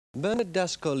Bernard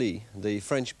Dascoli, the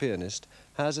French pianist,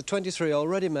 has at 23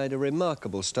 already made a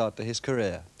remarkable start to his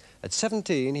career. At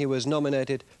 17, he was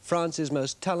nominated France's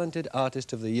Most Talented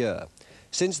Artist of the Year.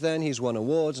 Since then, he's won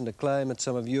awards and acclaim at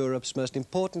some of Europe's most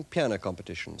important piano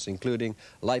competitions, including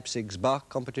Leipzig's Bach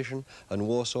competition and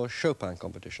Warsaw's Chopin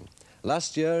competition.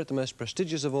 Last year, at the most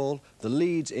prestigious of all, the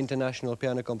Leeds International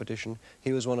Piano Competition,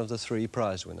 he was one of the 3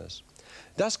 prize winners.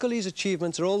 Dascoli's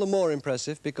achievements are all the more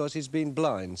impressive because he's been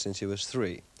blind since he was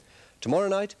 3. Tomorrow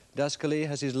night, Dascoli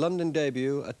has his London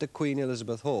debut at the Queen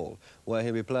Elizabeth Hall, where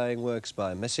he'll be playing works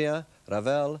by Messiaen,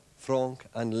 Ravel, Franck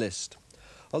and Liszt.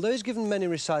 Although he's given many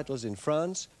recitals in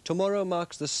France, tomorrow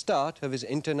marks the start of his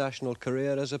international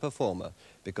career as a performer,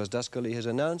 because Dascoli has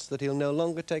announced that he'll no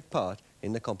longer take part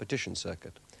in the competition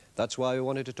circuit. That's why we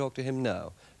wanted to talk to him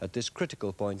now, at this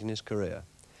critical point in his career.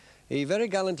 He very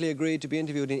gallantly agreed to be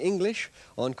interviewed in English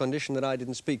on condition that I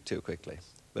didn't speak too quickly.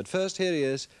 But first, here he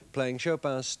is, playing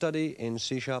Chopin's Study in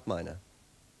C-sharp minor.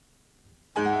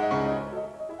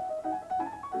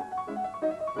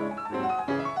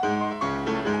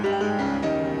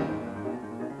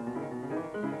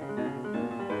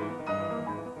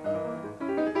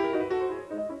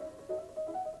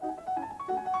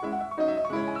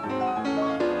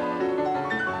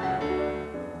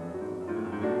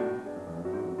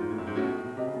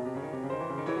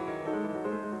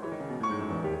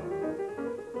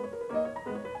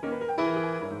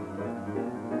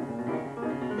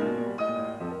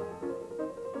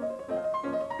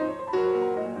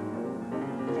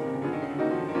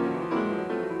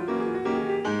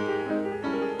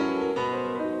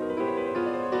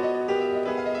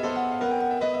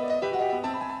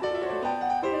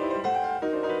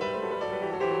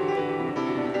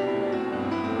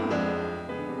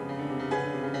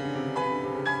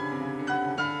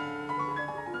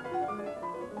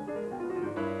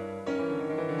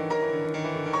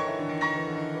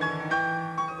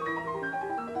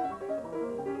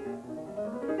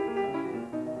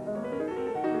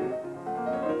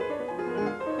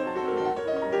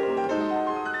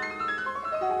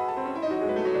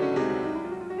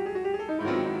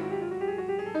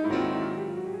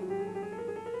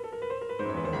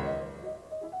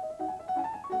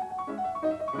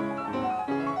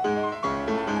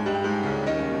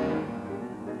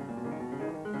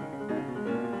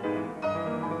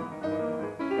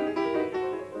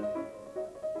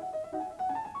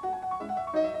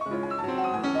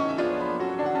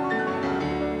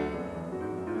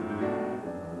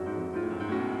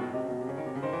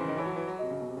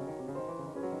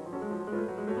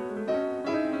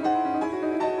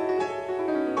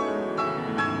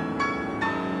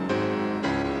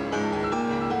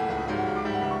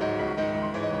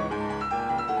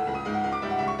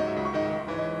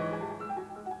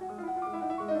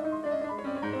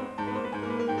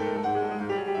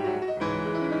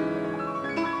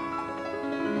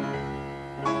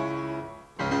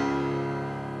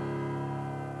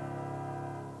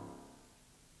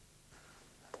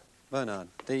 Bernard,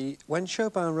 when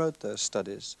Chopin wrote those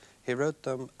studies, he wrote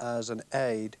them as an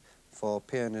aid for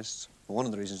pianists. One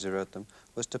of the reasons he wrote them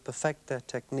was to perfect their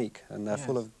technique, and they're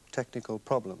full of technical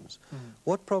problems.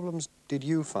 What problems did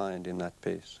you find in that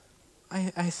piece?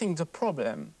 I think the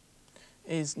problem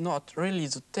is not really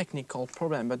the technical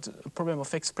problem, but a problem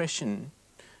of expression.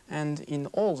 And in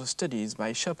all the studies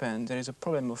by Chopin, there is a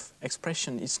problem of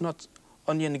expression. It's not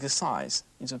only an exercise,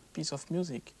 it's a piece of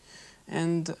music.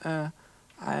 And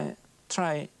I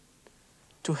try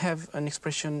to have an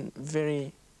expression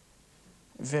very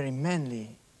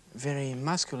manly, very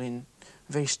masculine,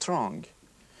 very strong,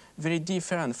 very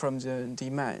different from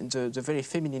the very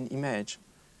feminine image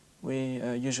we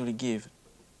usually give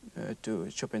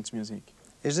to Chopin's music.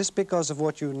 Is this because of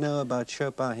what you know about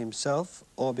Chopin himself,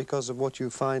 or because of what you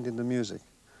find in the music?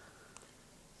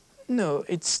 No,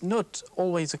 it's not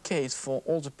always the case for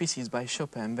all the pieces by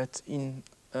Chopin, but in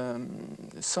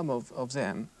some of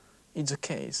them, it's the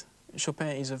case.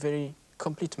 Chopin is a very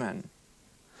complete man.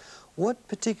 What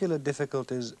particular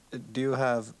difficulties do you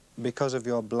have because of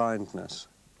your blindness?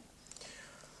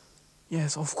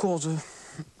 Yes, of course,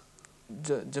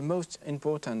 the most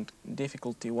important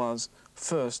difficulty was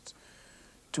first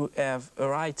to have a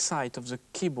right side of the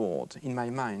keyboard in my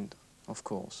mind, of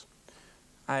course.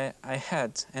 I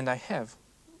had, and I have,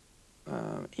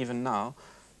 even now,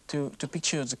 to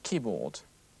picture the keyboard,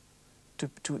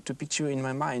 to picture in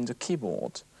my mind the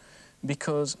keyboard,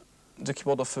 because the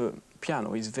keyboard of a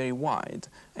piano is very wide,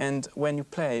 and when you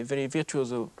play very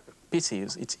virtuoso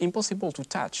pieces, it's impossible to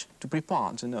touch, to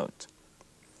prepare the note.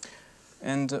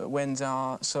 And when there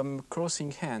are some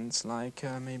crossing hands, like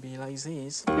maybe like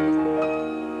this,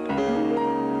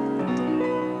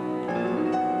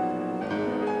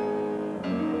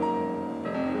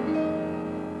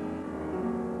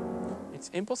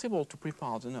 impossible to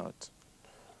prepare the note.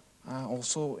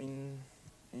 Also in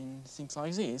things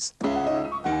like this.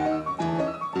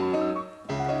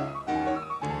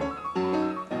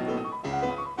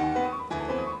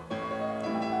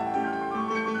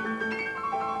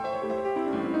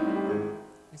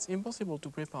 It's impossible to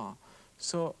prepare.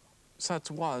 So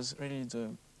that was really the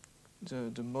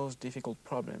most difficult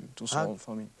problem to solve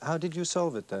for me. How did you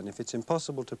solve it then? If it's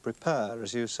impossible to prepare,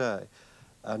 as you say,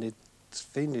 and it's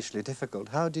fiendishly difficult,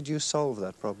 how did you solve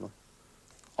that problem?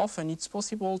 Often it's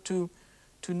possible to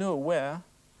know where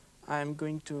I'm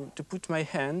going to put my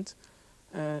hand,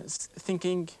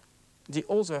 thinking the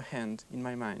other hand in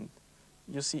my mind.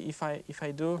 You see, if I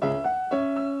do,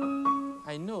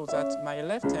 I know that my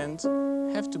left hand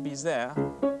have to be there,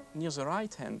 near the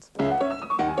right hand.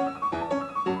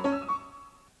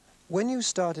 When you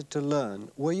started to learn,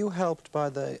 were you helped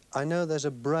by I know there's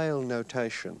a Braille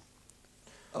notation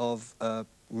of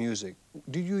music.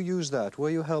 Did you use that? Were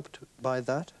you helped by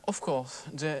that? Of course,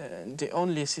 the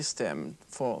only system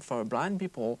for blind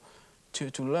people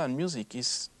to learn music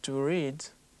is to read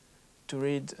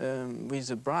with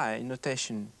the Braille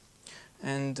notation.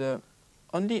 And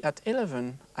only at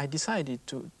 11 I decided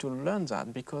to learn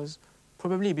that, because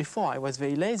probably before I was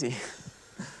very lazy.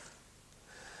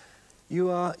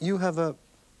 You have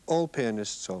all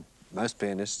pianists, or most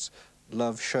pianists,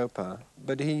 love Chopin,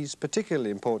 but he's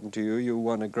particularly important to you. You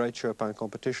won a great Chopin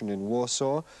competition in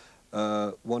Warsaw.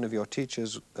 One of your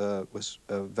teachers was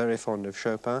very fond of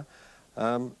Chopin.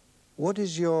 What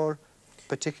is your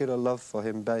particular love for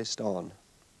him based on?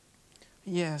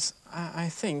 Yes, I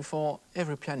think for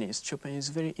every pianist, Chopin is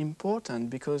very important,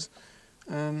 because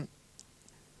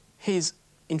he's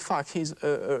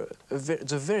the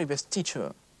very best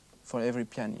teacher for every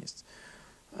pianist.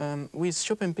 With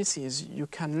Chopin pieces, you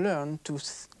can learn to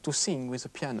sing with the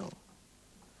piano.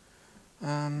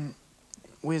 To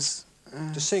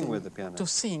sing with the piano? To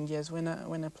sing, yes. When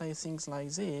I play things like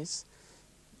this.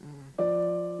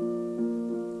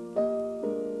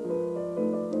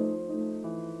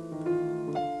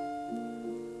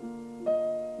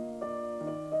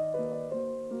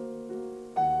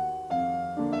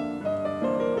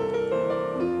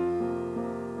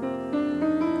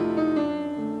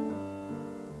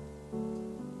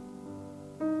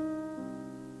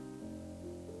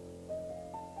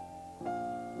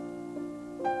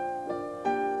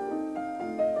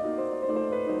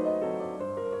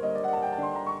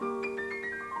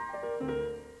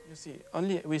 You see,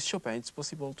 only with Chopin it's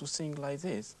possible to sing like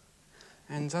this.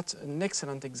 And that's an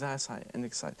excellent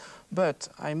exercise. But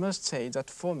I must say that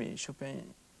for me,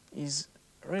 Chopin is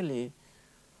really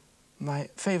my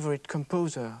favorite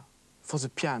composer for the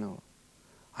piano.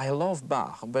 I love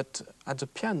Bach, but at the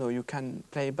piano you can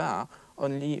play Bach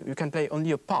only. You can play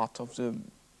only a part of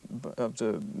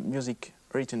the music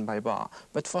written by Bach.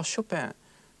 But for Chopin,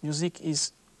 music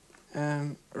is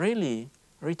really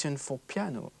written for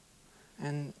piano.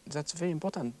 And that's very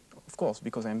important, of course,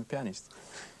 because I'm a pianist.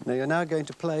 Now, you're now going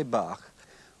to play Bach.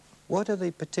 What are the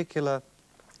particular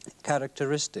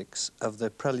characteristics of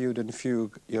the prelude and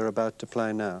fugue you're about to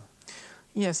play now?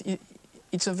 Yes,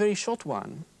 it's a very short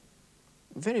one,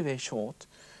 very, very short,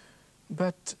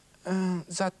 but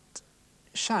that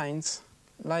shines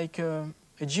like a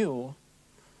jewel.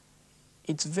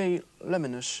 It's very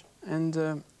luminous, and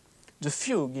the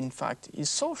fugue, in fact,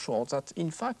 is so short that, in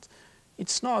fact,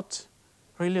 it's not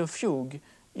really a fugue.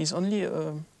 It's only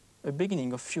a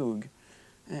beginning of fugue.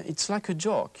 It's like a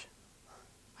joke.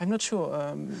 I'm not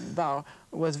sure Bach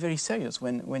was very serious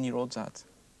when he wrote that.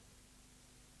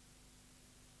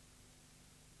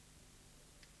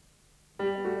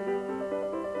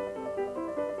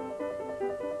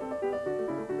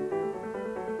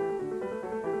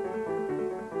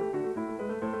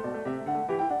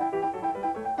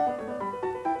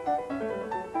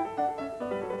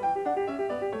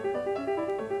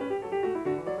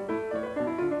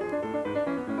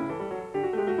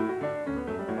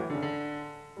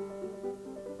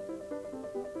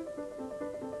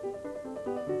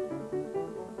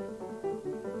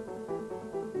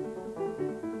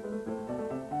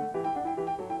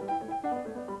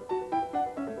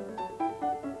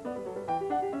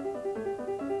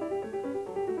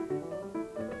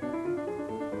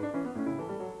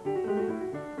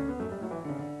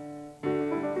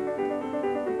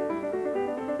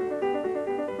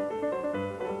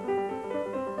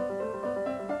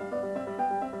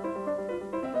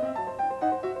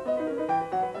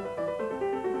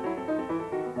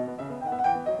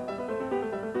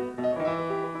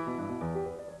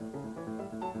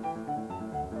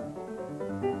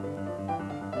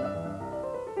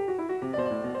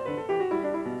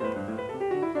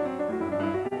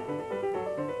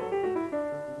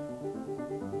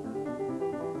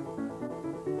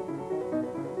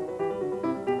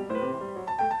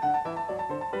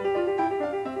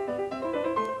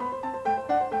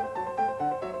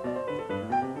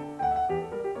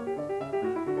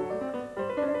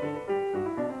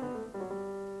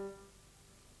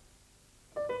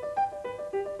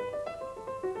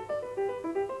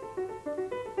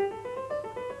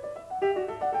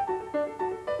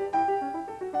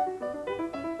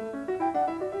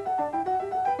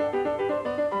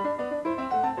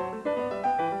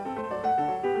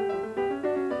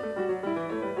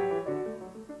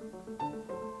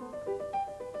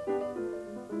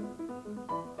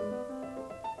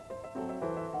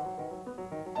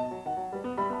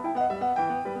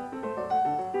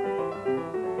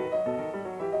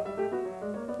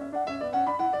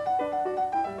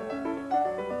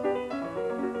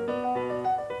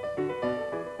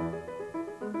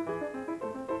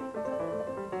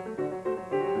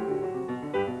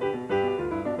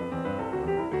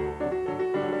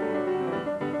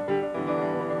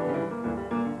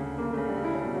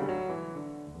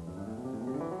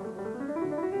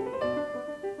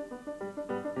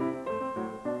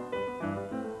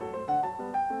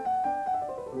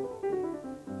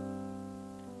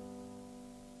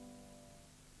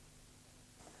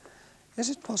 Is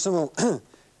it possible,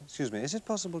 excuse me, is it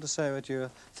possible to say what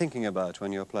you're thinking about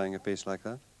when you're playing a piece like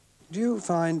that? Do you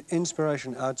find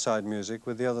inspiration outside music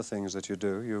with the other things that you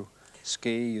do? You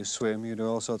ski, you swim, you do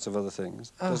all sorts of other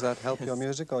things. Does that help your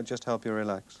music or just help you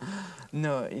relax?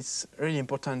 No, it's really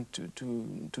important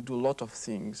to do a lot of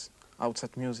things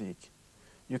outside music.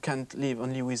 You can't live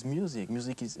only with music.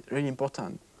 Music is really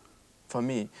important for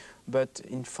me, but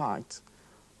in fact,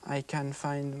 I can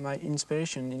find my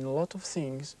inspiration in a lot of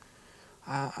things.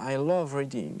 I love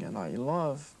reading and I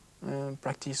love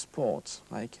practice sports,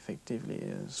 like effectively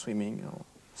swimming or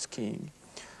skiing.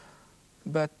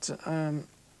 But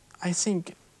I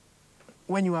think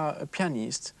when you are a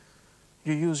pianist,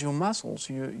 you use your muscles,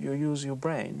 you use your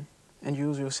brain, and you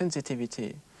use your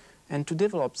sensitivity. And to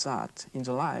develop that in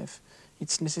the life,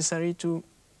 it's necessary to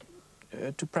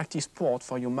practice sport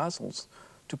for your muscles,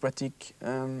 to practice,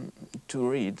 to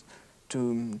read,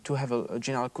 to have a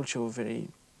general culture very,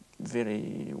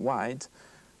 very wide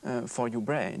for your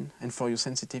brain and for your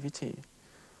sensitivity.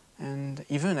 And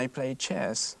even I play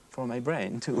chess for my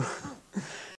brain too.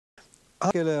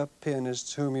 Are there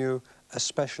pianists whom you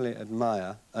especially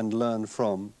admire and learn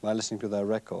from by listening to their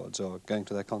records or going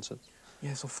to their concerts?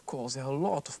 Yes, of course, there are a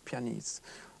lot of pianists.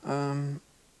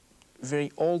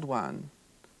 Very old one,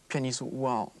 pianists who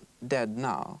are dead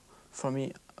now. For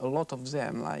me, a lot of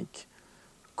them, like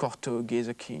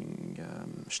Cortot, King,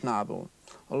 Schnabel,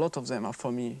 a lot of them are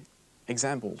for me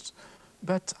examples.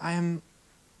 But I am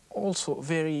also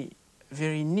very,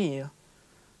 very near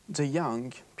the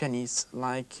young pianists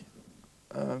like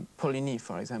Poligny,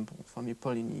 for example. For me,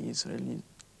 Poligny is really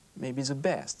maybe the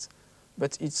best.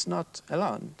 But it's not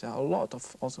alone. There are a lot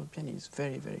of other pianists,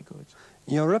 very, very good.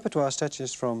 Your repertoire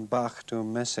stretches from Bach to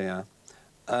Messiaen,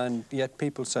 and yet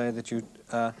people say that you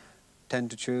tend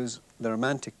to choose the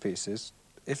romantic pieces.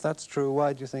 If that's true,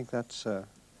 why do you think that's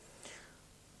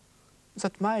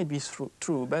That might be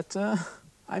true, but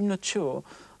I'm not sure.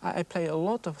 I play a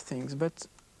lot of things, but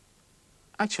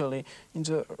actually, in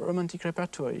the romantic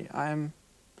repertoire, I am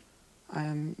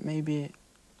maybe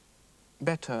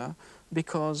better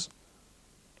because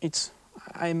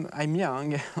I'm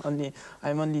young.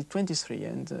 I'm only 23,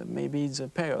 and maybe it's a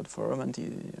period for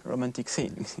romantic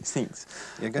things.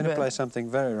 You're going to play something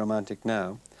very romantic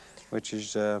now, which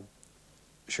is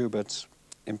Schubert's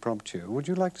Impromptu. Would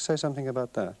you like to say something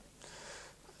about that?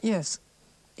 Yes,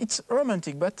 it's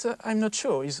romantic, but I'm not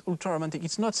sure it's ultra-romantic.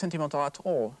 It's not sentimental at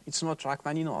all. It's not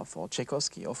Rachmaninoff or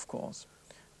Tchaikovsky, of course.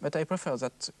 But I prefer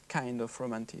that kind of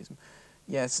romanticism.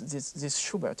 Yes, this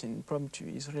Schubert Impromptu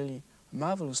is really a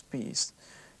marvelous piece.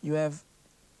 You have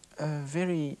a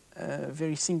very,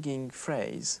 very singing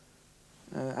phrase.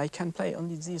 I can play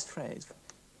only this phrase.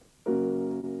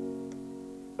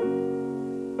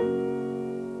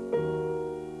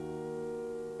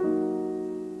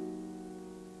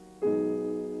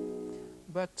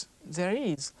 But there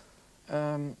is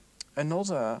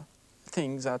another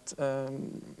thing that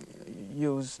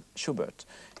use Schubert.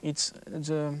 It's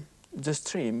the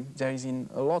stream. There is in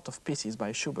a lot of pieces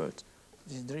by Schubert.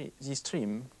 This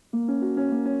stream.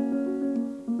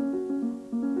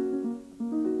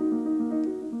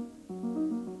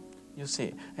 You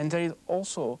see, and there is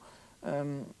also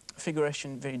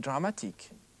figuration very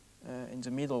dramatic in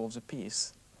the middle of the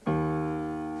piece.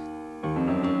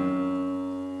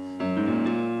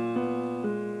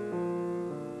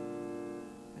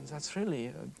 That's really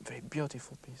a very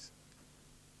beautiful piece.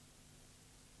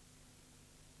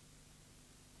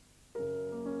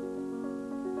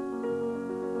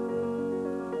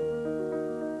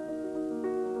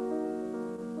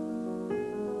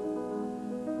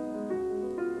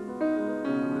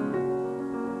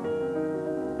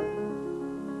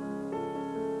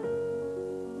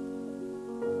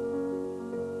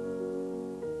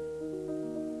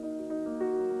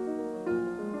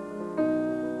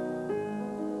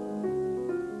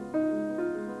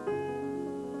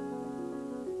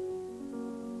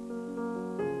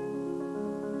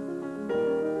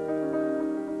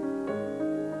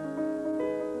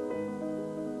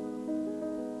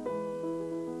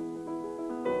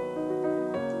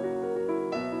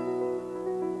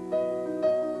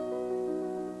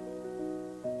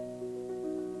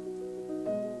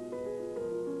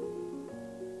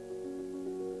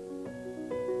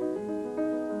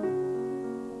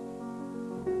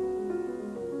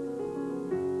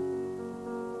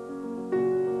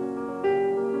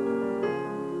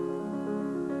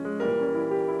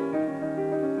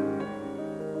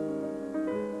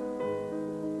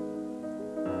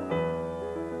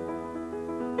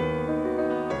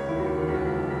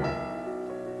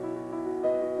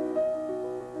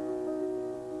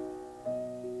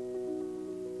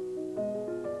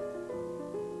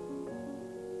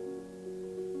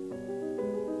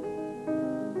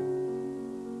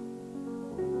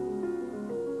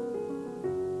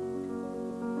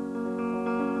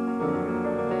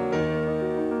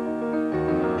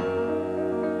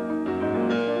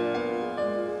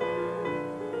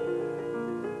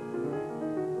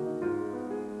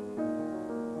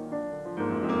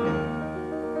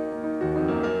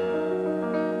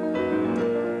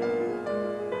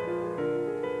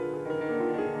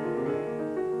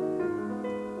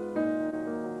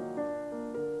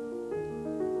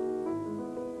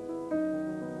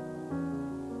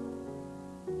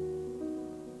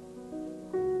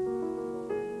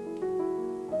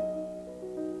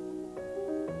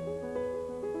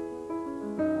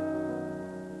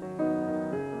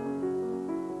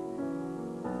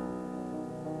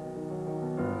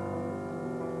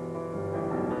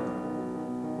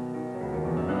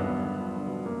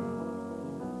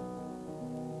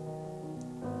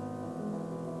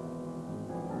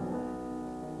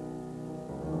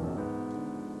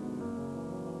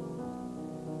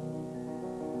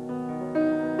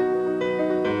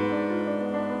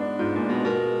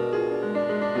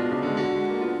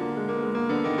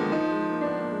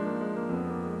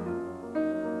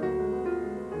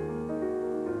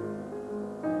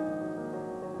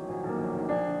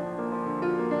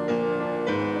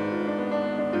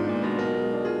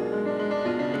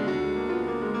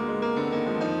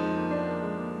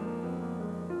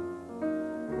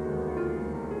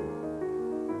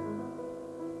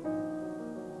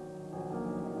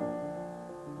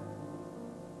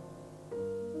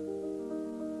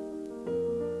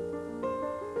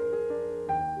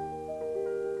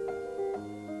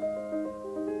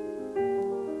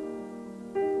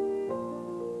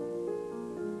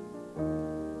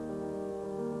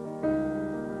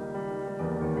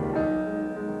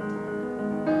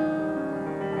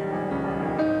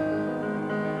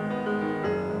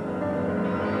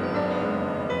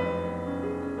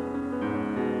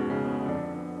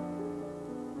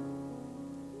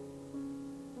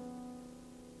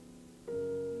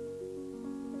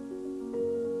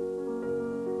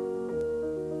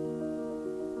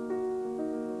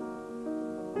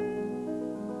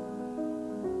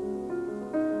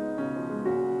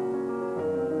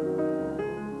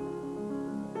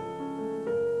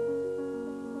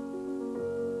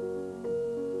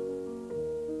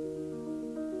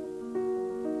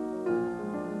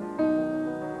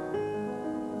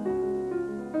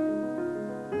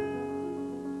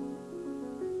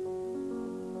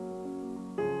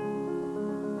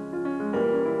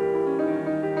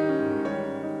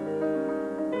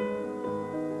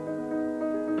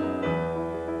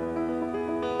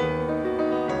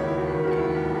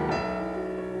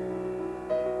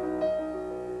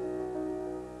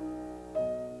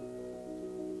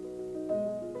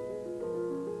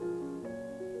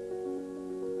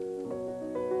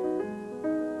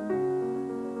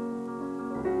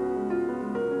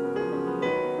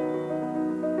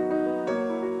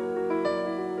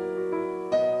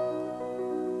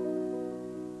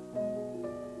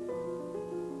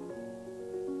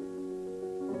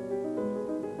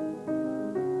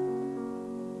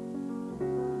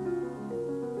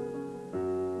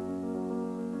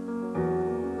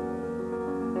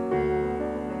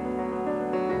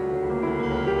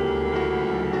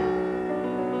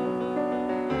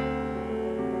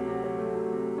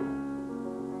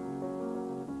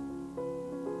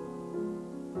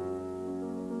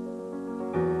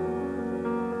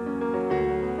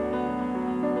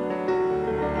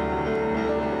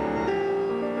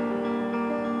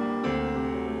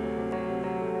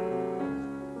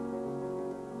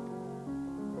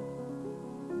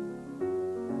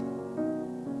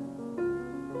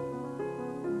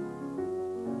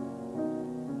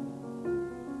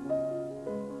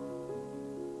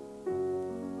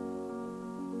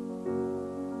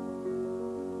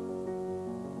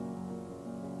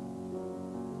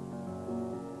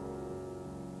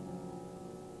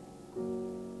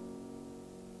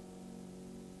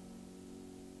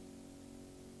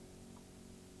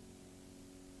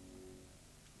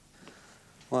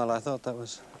 Well, I thought that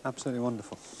was absolutely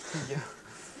wonderful. Yeah.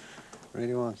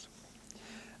 Really was.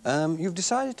 You've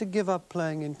decided to give up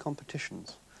playing in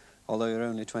competitions, although you're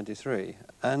only 23.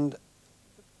 And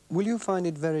will you find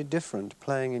it very different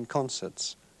playing in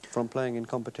concerts from playing in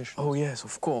competitions? Oh yes,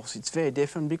 of course. It's very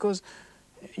different because,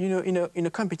 you know, in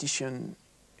a competition,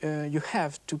 you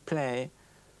have to play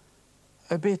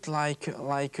a bit like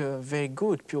a very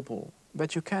good pupil,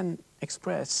 but you can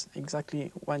express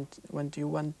exactly what you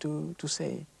want to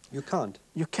say. You can't?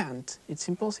 You can't. It's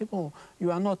impossible.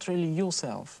 You are not really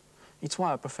yourself. It's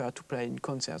why I prefer to play in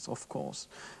concerts, of course.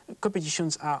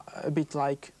 Competitions are a bit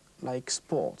like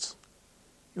sports.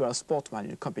 You are a sportsman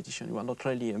in a competition. You are not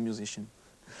really a musician.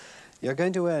 You're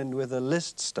going to end with a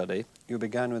Liszt study. You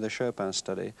began with a Chopin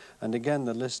study, and again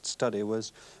the Liszt study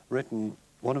was written,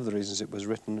 one of the reasons it was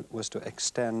written was to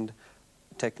extend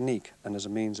technique and as a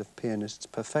means of pianists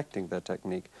perfecting their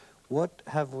technique. What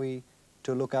have we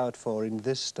to look out for in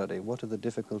this study? What are the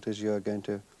difficulties you're going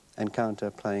to encounter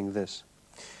playing this?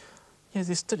 Yes,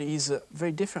 this study is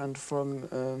very different from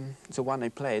the one I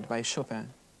played by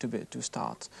Chopin to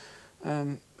start.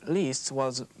 Liszt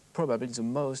was probably the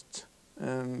most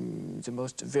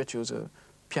virtuoso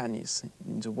pianist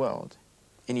in the world,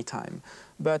 any time.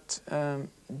 But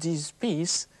this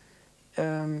piece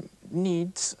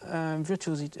needs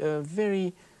virtuosity,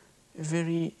 very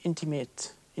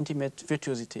intimate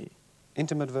virtuosity.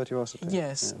 Intimate virtuosity?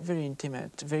 Yes, yeah. very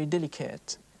intimate, very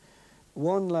delicate.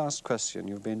 One last question.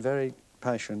 You've been very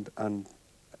patient and,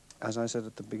 as I said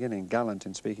at the beginning, gallant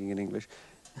in speaking in English.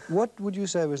 What would you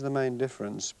say was the main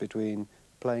difference between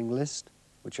playing Liszt,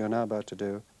 which you're now about to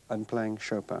do, and playing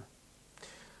Chopin?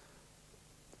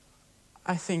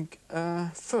 I think,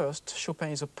 first,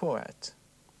 Chopin is a poet.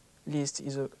 Liszt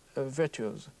is a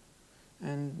virtuoso.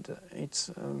 And it's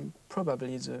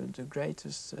probably the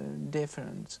greatest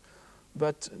difference.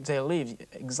 But they live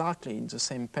exactly in the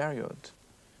same period.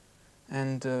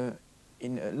 And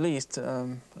Liszt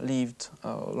lived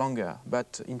longer,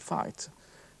 but in fact,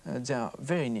 they are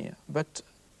very near. But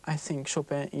I think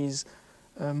Chopin is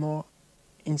more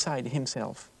inside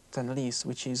himself than Liszt,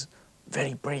 which is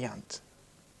very brilliant.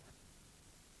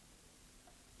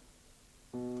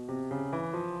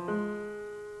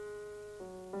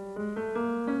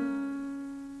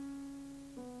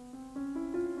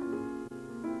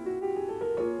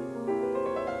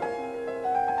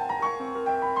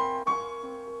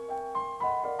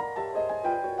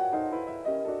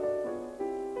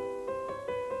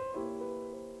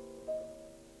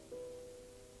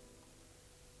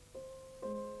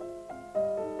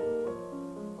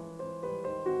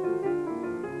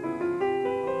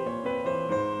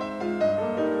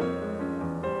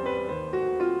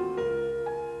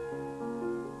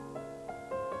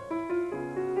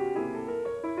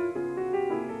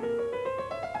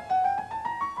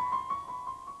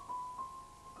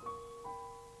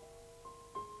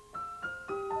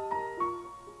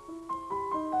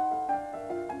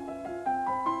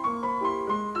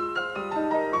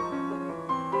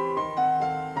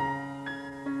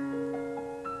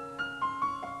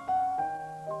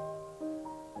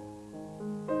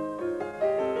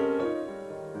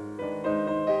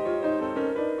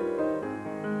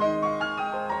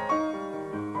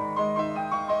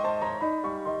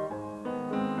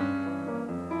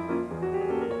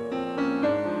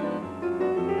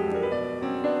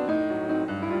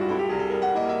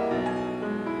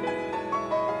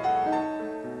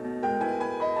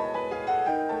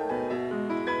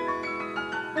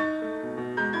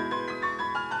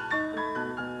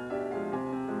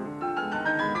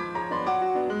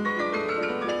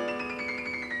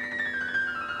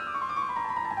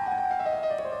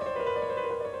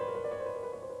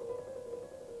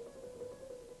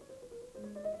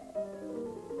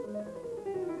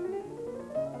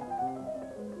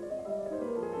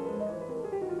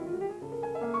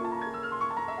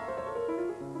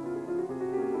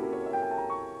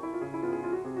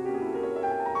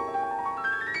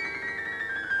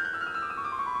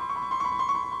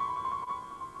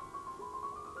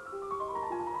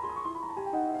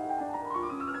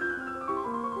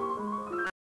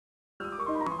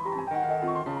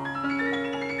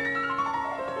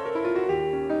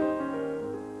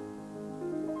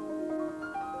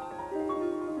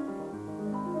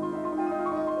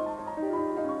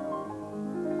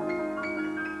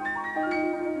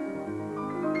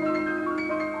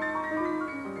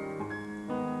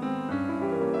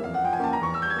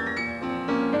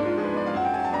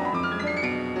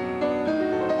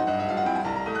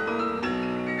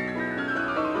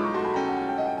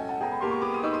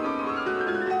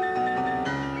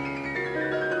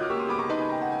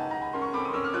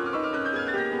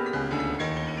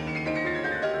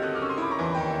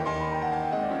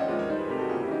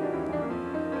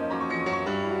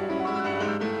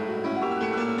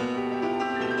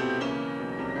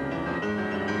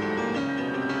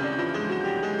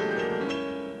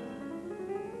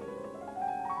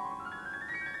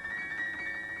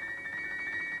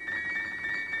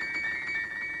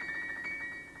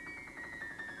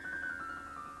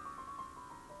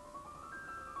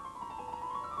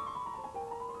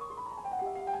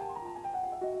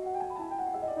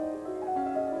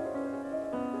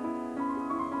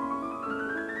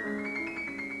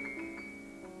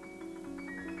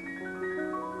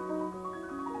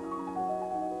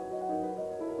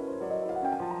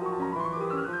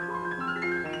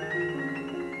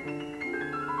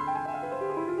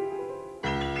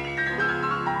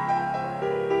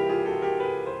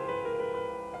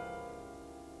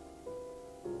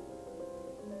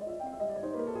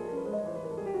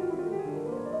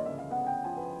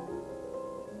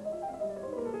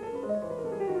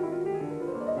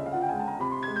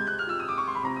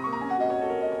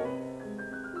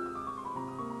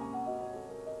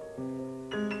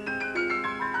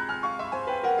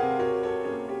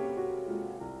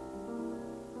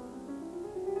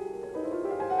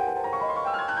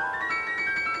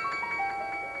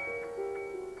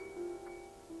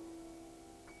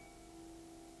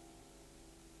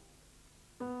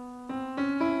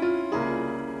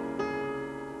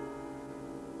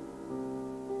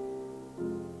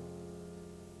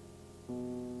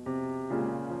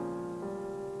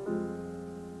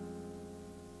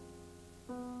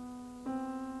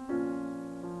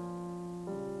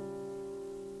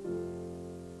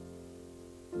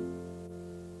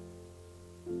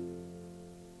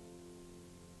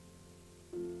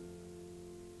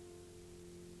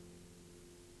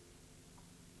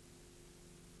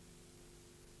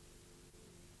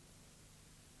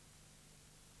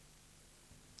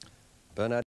 Bernard